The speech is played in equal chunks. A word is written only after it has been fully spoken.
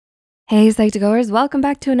Hey Psych-goers, welcome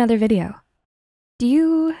back to another video. Do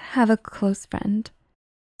you have a close friend?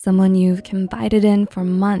 Someone you've confided in for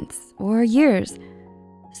months or years?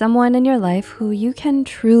 Someone in your life who you can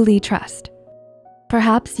truly trust?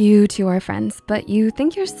 Perhaps you two are friends, but you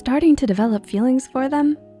think you're starting to develop feelings for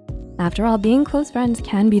them? After all, being close friends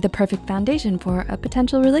can be the perfect foundation for a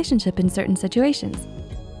potential relationship in certain situations.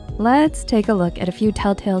 Let's take a look at a few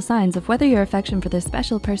telltale signs of whether your affection for this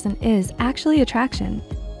special person is actually attraction.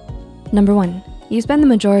 Number 1, you spend the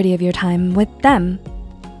majority of your time with them.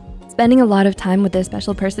 Spending a lot of time with this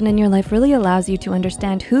special person in your life really allows you to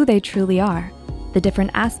understand who they truly are, the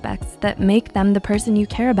different aspects that make them the person you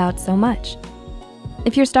care about so much.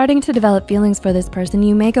 If you're starting to develop feelings for this person,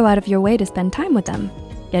 you may go out of your way to spend time with them,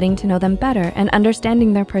 getting to know them better and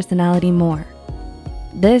understanding their personality more.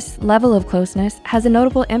 This level of closeness has a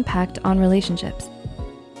notable impact on relationships,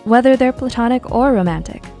 whether they're platonic or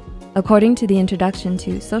romantic. According to the Introduction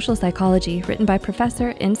to Social Psychology written by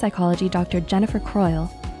Professor in Psychology Dr. Jennifer Croyle,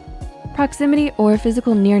 proximity or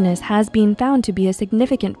physical nearness has been found to be a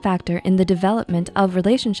significant factor in the development of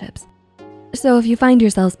relationships. So if you find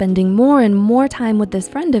yourself spending more and more time with this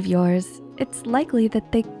friend of yours, it's likely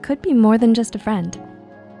that they could be more than just a friend.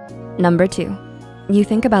 Number 2, you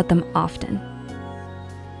think about them often.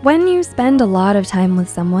 When you spend a lot of time with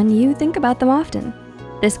someone, you think about them often.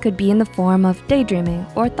 This could be in the form of daydreaming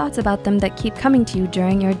or thoughts about them that keep coming to you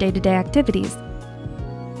during your day-to-day activities.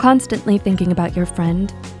 Constantly thinking about your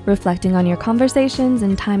friend, reflecting on your conversations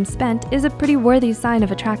and time spent is a pretty worthy sign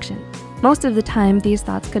of attraction. Most of the time, these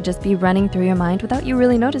thoughts could just be running through your mind without you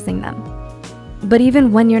really noticing them. But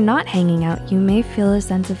even when you're not hanging out, you may feel a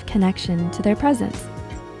sense of connection to their presence.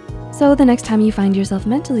 So the next time you find yourself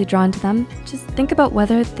mentally drawn to them, just think about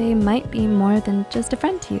whether they might be more than just a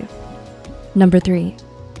friend to you. Number 3,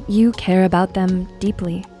 you care about them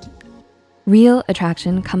deeply. Real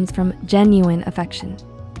attraction comes from genuine affection.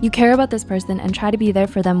 You care about this person and try to be there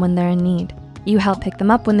for them when they're in need. You help pick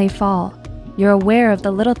them up when they fall. You're aware of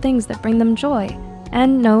the little things that bring them joy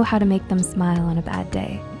and know how to make them smile on a bad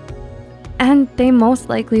day. And they most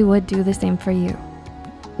likely would do the same for you.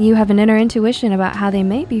 You have an inner intuition about how they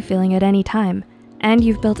may be feeling at any time, and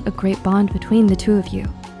you've built a great bond between the two of you.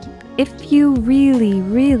 If you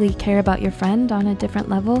really care about your friend on a different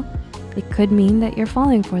level, it could mean that you're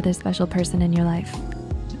falling for this special person in your life.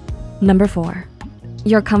 Number 4,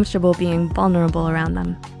 you're comfortable being vulnerable around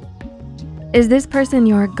them. Is this person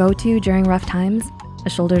your go-to during rough times, a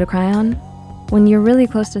shoulder to cry on? When you're really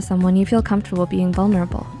close to someone, you feel comfortable being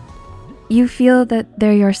vulnerable. You feel that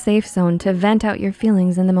they're your safe zone to vent out your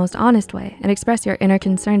feelings in the most honest way and express your inner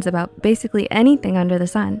concerns about basically anything under the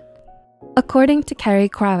sun. According to Carrie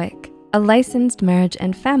Krawick, a licensed marriage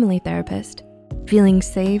and family therapist, feeling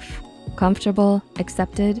safe, comfortable,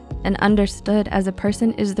 accepted, and understood as a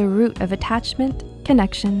person is the root of attachment,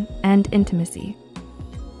 connection, and intimacy.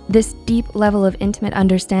 This deep level of intimate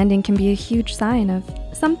understanding can be a huge sign of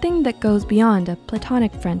something that goes beyond a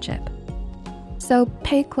platonic friendship. So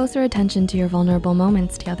pay closer attention to your vulnerable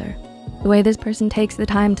moments together. The way this person takes the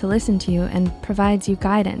time to listen to you and provides you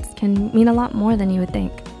guidance can mean a lot more than you would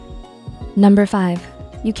think. Number 5,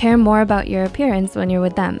 you care more about your appearance when you're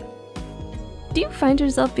with them. Do you find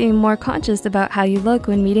yourself being more conscious about how you look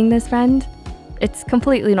when meeting this friend? It's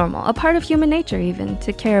completely normal, a part of human nature even,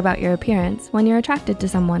 to care about your appearance when you're attracted to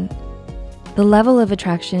someone. The level of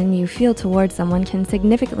attraction you feel towards someone can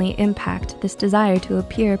significantly impact this desire to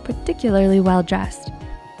appear particularly well-dressed.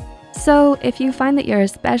 So if you find that you're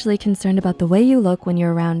especially concerned about the way you look when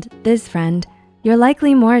you're around this friend, you're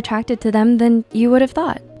likely more attracted to them than you would have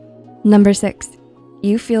thought. Number 6,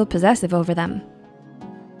 you feel possessive over them.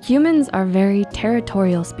 Humans are very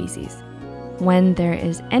territorial species. When there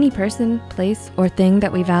is any person, place, or thing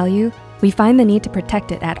that we value, we find the need to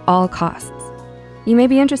protect it at all costs. You may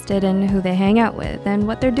be interested in who they hang out with and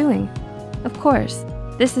what they're doing. Of course,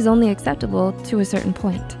 this is only acceptable to a certain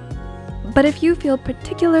point. But if you feel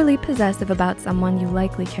particularly possessive about someone, you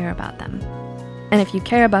likely care about them. And if you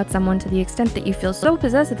care about someone to the extent that you feel so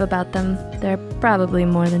possessive about them, they're probably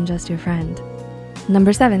more than just your friend.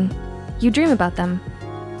 Number 7, you dream about them.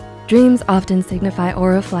 Dreams often signify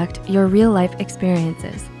or reflect your real-life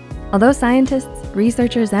experiences. Although scientists,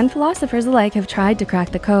 researchers, and philosophers alike have tried to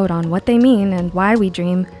crack the code on what they mean and why we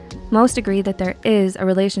dream, most agree that there is a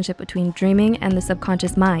relationship between dreaming and the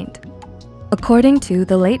subconscious mind. According to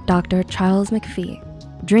the late Dr. Charles McPhee,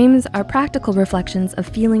 dreams are practical reflections of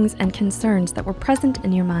feelings and concerns that were present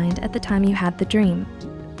in your mind at the time you had the dream.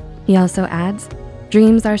 He also adds,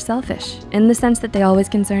 dreams are selfish in the sense that they always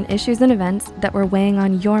concern issues and events that were weighing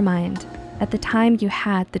on your mind at the time you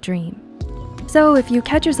had the dream. So if you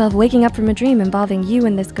catch yourself waking up from a dream involving you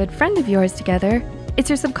and this good friend of yours together, it's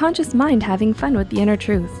your subconscious mind having fun with the inner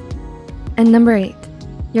truth. And number 8,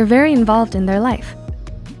 you're very involved in their life.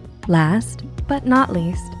 Last but not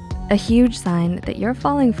least, a huge sign that you're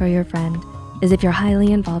falling for your friend is if you're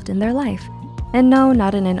highly involved in their life. And no,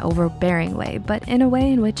 not in an overbearing way, but in a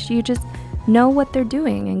way in which you just know what they're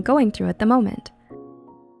doing and going through at the moment.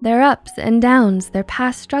 Their ups and downs, their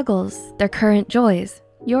past struggles, their current joys.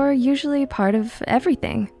 You're usually part of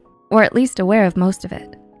everything, or at least aware of most of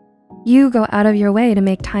it. You go out of your way to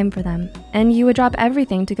make time for them, and you would drop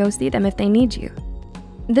everything to go see them if they need you.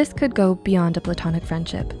 This could go beyond a platonic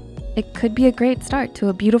friendship. It could be a great start to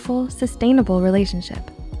a beautiful, sustainable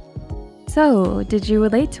relationship. So, did you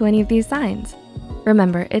relate to any of these signs?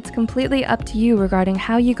 Remember, it's completely up to you regarding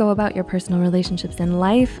how you go about your personal relationships in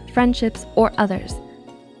life, friendships, or others.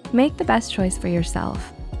 Make the best choice for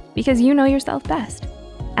yourself, because you know yourself best.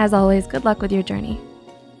 As always, good luck with your journey.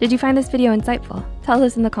 Did you find this video insightful? Tell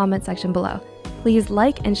us in the comment section below. Please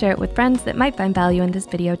like and share it with friends that might find value in this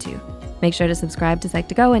video too. Make sure to subscribe to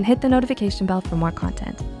Psych.to and hit the notification bell for more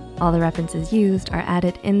content. All the references used are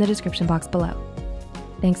added in the description box below.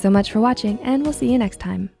 Thanks so much for watching, and we'll see you next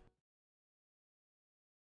time.